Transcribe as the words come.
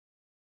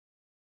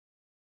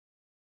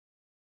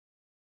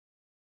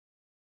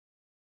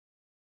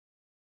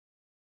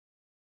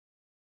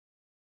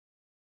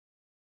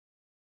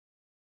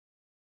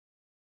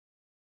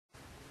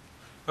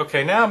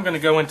Okay, now I'm going to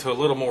go into a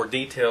little more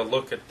detailed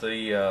look at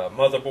the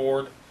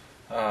motherboard.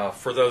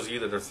 For those of you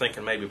that are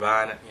thinking maybe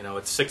buying it, you know,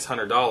 it's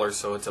 $600,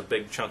 so it's a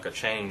big chunk of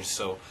change.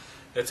 So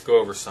let's go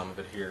over some of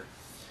it here.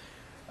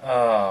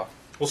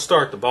 We'll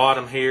start at the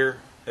bottom here.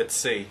 Let's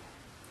see.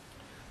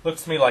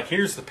 Looks to me like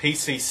here's the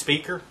PC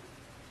speaker.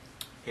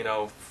 You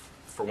know,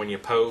 for when you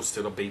post,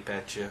 it'll beep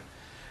at you.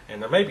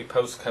 And there may be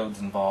post codes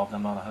involved.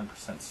 I'm not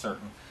 100%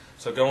 certain.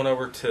 So going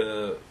over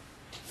to,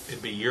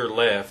 it'd be your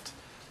left.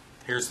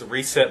 Here's the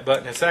reset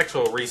button. It's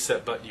actually a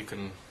reset button. You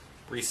can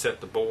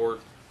reset the board.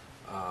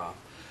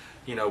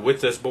 You know,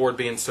 with this board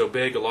being so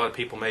big, a lot of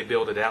people may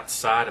build it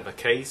outside of a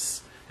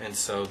case, and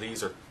so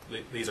these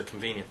are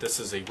convenient. This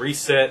is a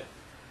reset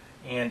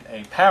and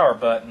a power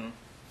button,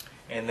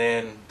 and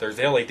then there's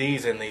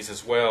LEDs in these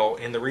as well.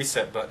 In the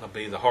reset button will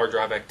be the hard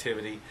drive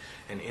activity,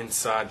 and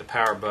inside the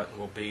power button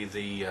will be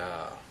the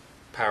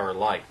power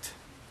light.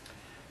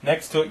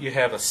 Next to it you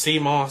have a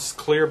CMOS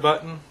clear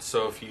button,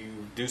 so if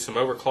you do some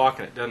overclock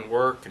and it doesn't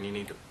work and you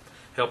need to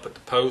help at the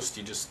post,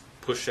 you just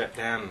push that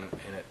down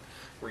and it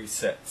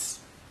resets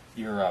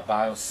your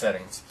BIOS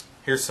settings.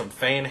 Here's some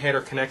fan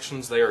header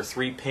connections. They are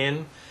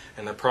 3-pin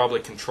and they're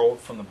probably controlled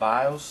from the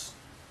BIOS.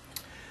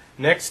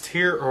 Next,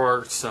 here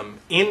are some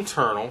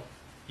internal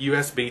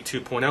USB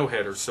 2.0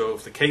 headers. So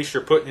if the case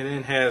you're putting it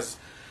in has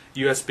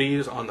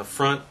USBs on the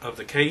front of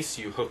the case,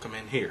 you hook them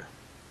in here.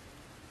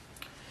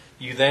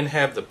 You then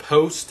have the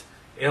post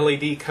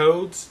LED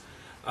codes.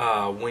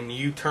 When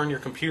you turn your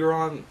computer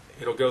on,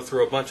 it'll go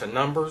through a bunch of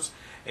numbers,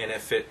 and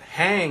if it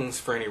hangs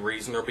for any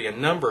reason, there'll be a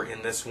number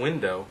in this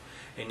window,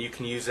 and you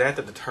can use that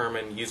to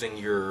determine, using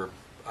your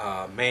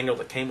manual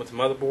that came with the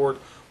motherboard,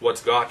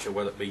 what's got you,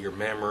 whether it be your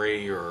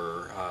memory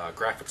or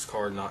graphics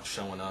card not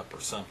showing up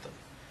or something.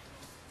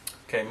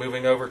 Okay,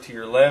 moving over to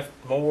your left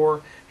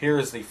more, here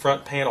is the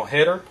front panel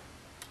header,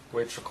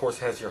 which of course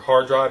has your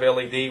hard drive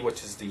LED,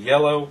 which is the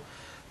yellow,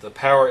 the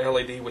power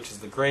LED, which is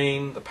the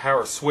green, the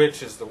power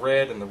switch is the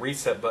red, and the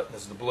reset button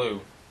is the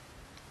blue.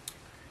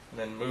 And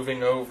then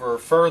moving over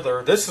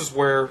further, this is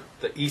where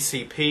the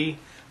ECP,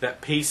 that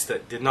piece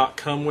that did not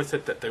come with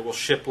it that they will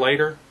ship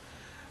later,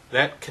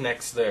 that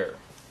connects there.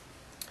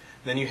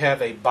 Then you have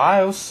a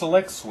BIOS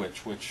select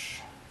switch,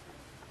 which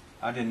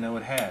I didn't know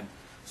it had.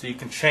 So you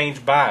can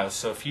change BIOS.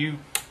 So if you,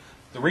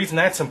 the reason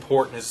that's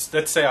important is,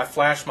 let's say I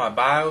flash my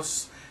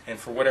BIOS and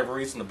for whatever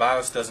reason the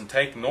BIOS doesn't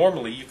take,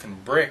 normally you can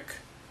brick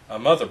a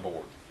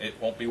motherboard. It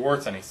won't be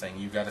worth anything.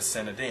 You've got to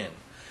send it in.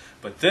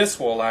 But this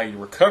will allow you to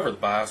recover the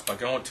BIOS by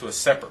going to a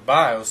separate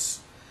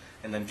BIOS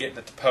and then getting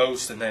it to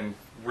post and then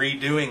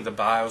redoing the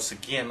BIOS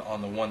again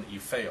on the one that you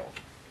failed.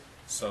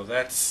 So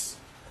that is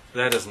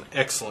an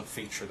excellent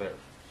feature there.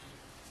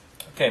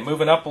 Okay,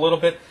 moving up a little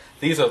bit.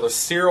 These are the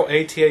serial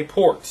ATA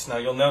ports. Now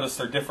you'll notice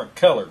they're different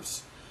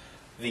colors.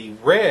 The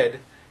red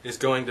is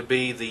going to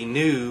be the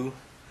new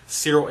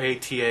serial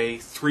ATA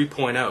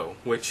 3.0,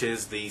 which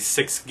is the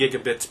 6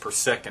 gigabits per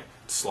second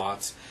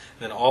slots.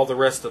 And then all the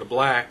rest of the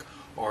black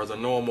are the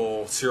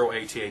normal serial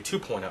ATA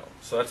 2.0.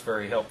 So that's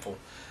very helpful.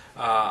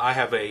 I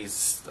have a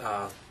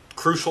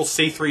Crucial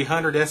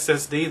C300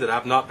 SSD that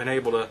I've not been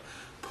able to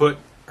put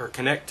or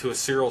connect to a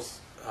serial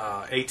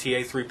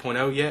ATA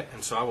 3.0 yet,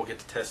 and so I will get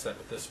to test that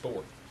with this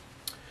board.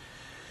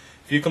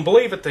 If you can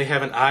believe it, they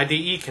have an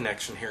IDE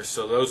connection here.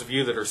 So those of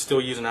you that are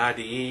still using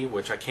IDE,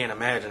 which I can't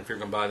imagine if you're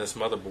going to buy this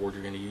motherboard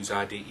you're going to use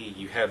IDE,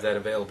 you have that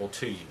available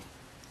to you.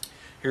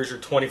 Here's your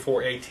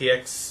 24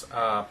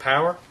 ATX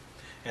power,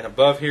 and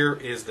above here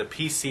is the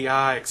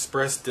PCI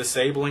Express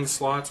disabling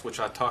slots, which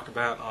I talked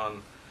about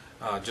on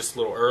just a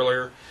little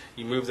earlier.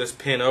 You move this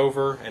pin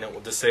over and it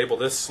will disable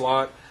this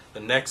slot. The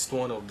next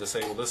one will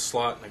disable this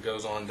slot, and it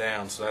goes on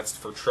down. So that's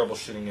for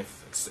troubleshooting,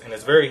 and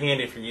it's very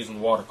handy if you're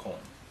using water cooling.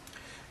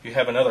 You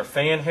have another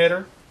fan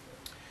header,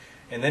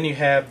 and then you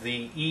have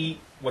the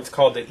what's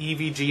called the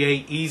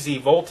EVGA Easy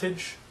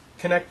Voltage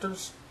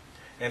connectors.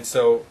 And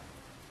so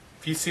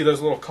if you see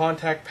those little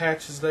contact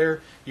patches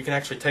there, you can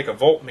actually take a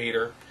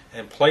voltmeter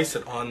and place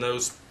it on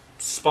those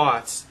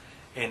spots,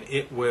 and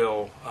it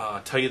will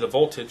tell you the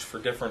voltage for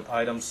different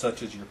items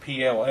such as your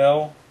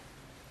PLL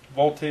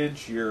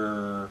voltage,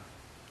 your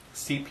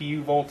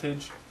CPU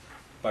voltage,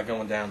 by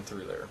going down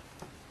through there.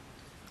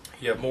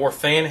 You have more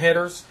fan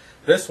headers.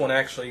 This one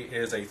actually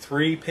is a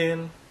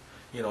 3-pin,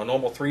 you know, a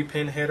normal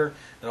 3-pin header.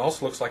 It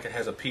also looks like it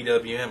has a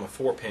PWM, a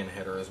 4-pin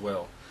header as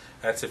well.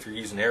 That's if you're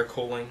using air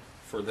cooling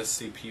for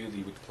this CPU,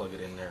 you would plug it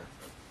in there.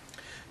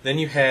 Then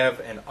you have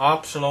an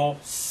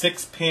optional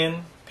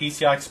 6-pin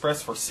PCI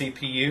Express for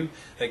CPU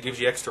that gives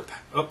you extra.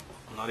 Oh,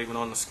 I'm not even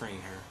on the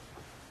screen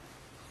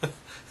here.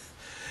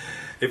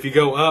 If you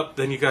go up,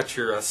 then you got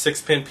your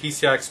 6-pin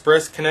PCI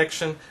Express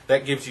connection.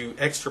 That gives you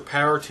extra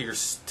power to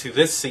this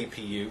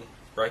CPU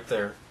right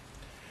there.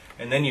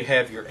 And then you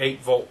have your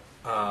 8-volt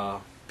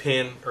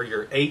pin, or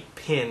your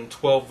 8-pin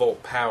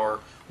 12-volt power,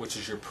 which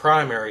is your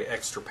primary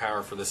extra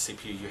power for this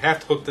CPU. You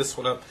have to hook this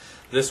one up.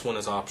 This one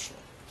is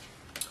optional.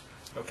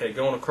 Okay,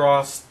 going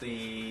across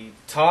the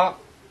top,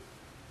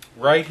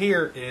 right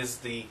here is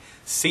the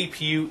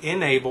CPU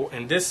enable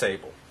and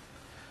disable.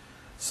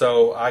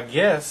 So I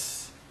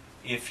guess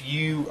If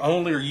you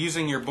only are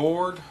using your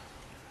board,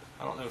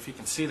 I don't know if you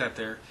can see that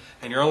there,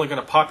 and you're only going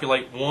to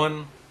populate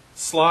one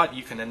slot,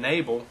 you can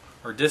enable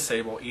or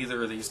disable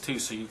either of these two.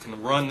 So you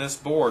can run this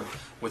board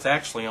with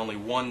actually only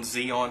one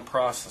Xeon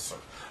processor,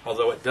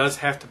 although it does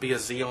have to be a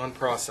Xeon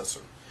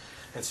processor.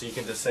 And so you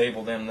can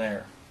disable them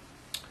there.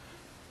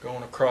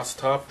 Going across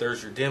the top,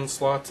 there's your DIMM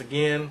slots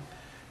again.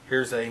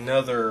 Here's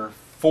another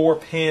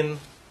 4-pin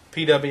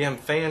PWM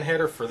fan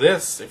header for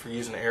this if you're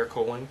using air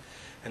cooling.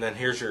 And then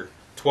here's your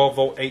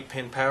 12-volt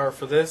 8-pin power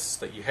for this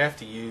that you have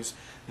to use.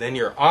 Then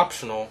your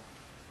optional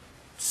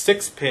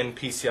 6-pin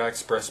PCI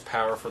Express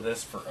power for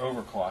this for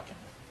overclocking.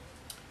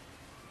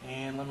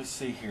 And let me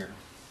see here.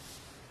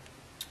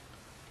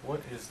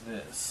 What is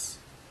this?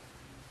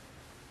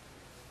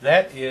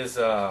 That is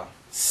a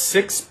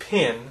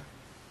 6-pin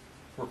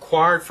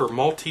required for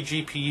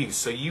multi-GPU.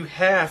 So you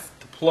have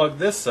to plug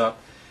this up.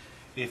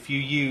 If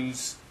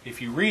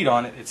you read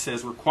on it, it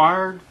says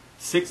required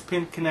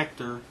 6-pin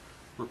connector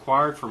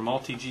required for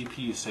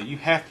multi-GPU. So you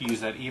have to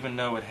use that even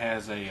though it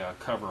has a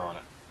cover on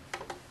it.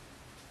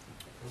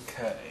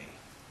 Okay.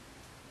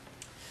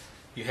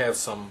 You have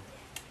some,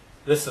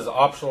 this is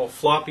optional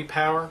floppy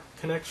power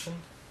connection.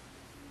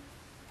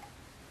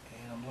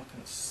 And I'm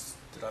looking,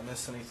 did I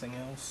miss anything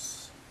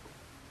else?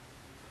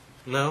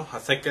 No, I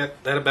think that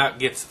about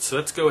gets it. So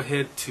let's go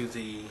ahead to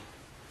the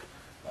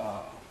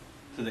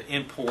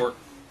import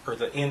or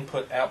the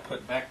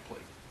input-output backplate.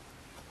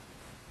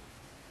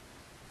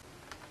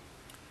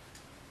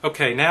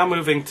 Okay, now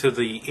moving to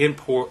the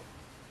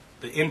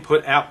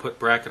input-output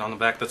bracket on the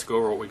back. Let's go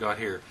over what we got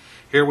here.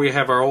 Here we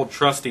have our old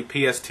trusty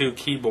PS2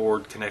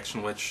 keyboard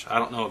connection, which I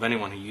don't know of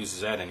anyone who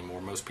uses that anymore.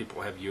 Most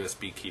people have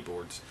USB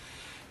keyboards.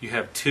 You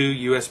have two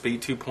USB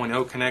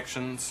 2.0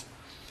 connections,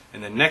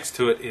 and then next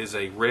to it is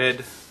a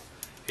red.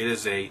 It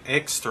is an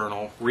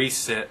external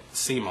reset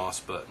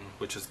CMOS button,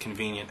 which is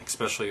convenient,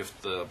 especially if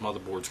the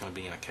motherboard is going to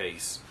be in a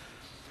case.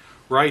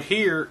 Right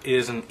here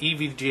is an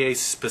EVGA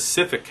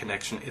specific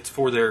connection. It's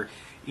for their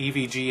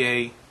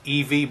EVGA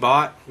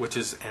EVBot, which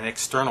is an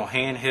external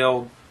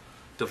handheld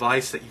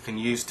device that you can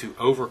use to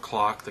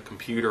overclock the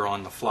computer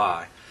on the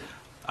fly.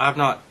 I've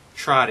not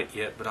tried it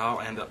yet, but I'll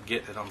end up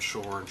getting it, I'm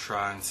sure, and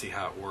try and see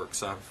how it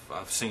works.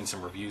 I've seen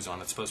some reviews on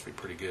it. It's supposed to be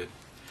pretty good.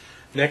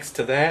 Next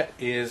to that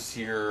is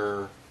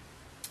your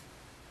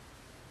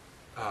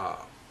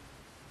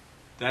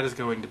that is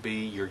going to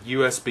be your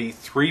USB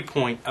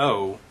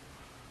 3.0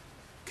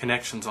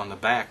 connections on the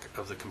back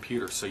of the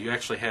computer. So you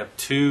actually have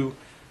two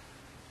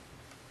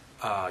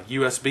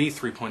USB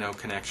 3.0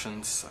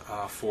 connections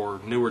for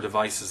newer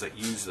devices that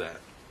use that.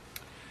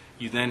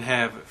 You then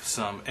have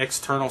some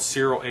external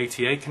serial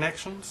ATA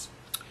connections.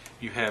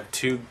 You have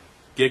 2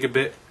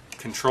 gigabit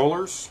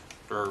controllers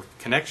or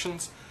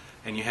connections,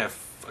 and you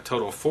have a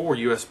total of 4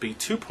 USB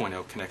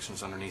 2.0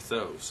 connections underneath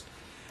those.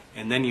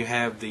 And then you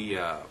have the,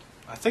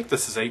 I think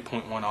this is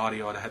 8.1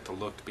 audio. I'd have to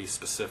look to be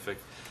specific.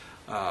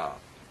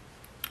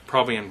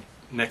 Probably in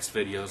next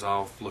videos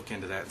I'll look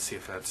into that and see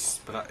if that's,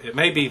 but it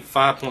may be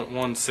 5.1,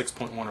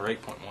 6.1, or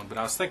 8.1, but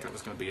I was thinking it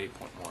was going to be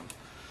 8.1.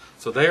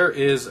 So there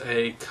is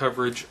a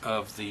coverage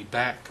of the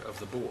back of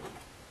the board.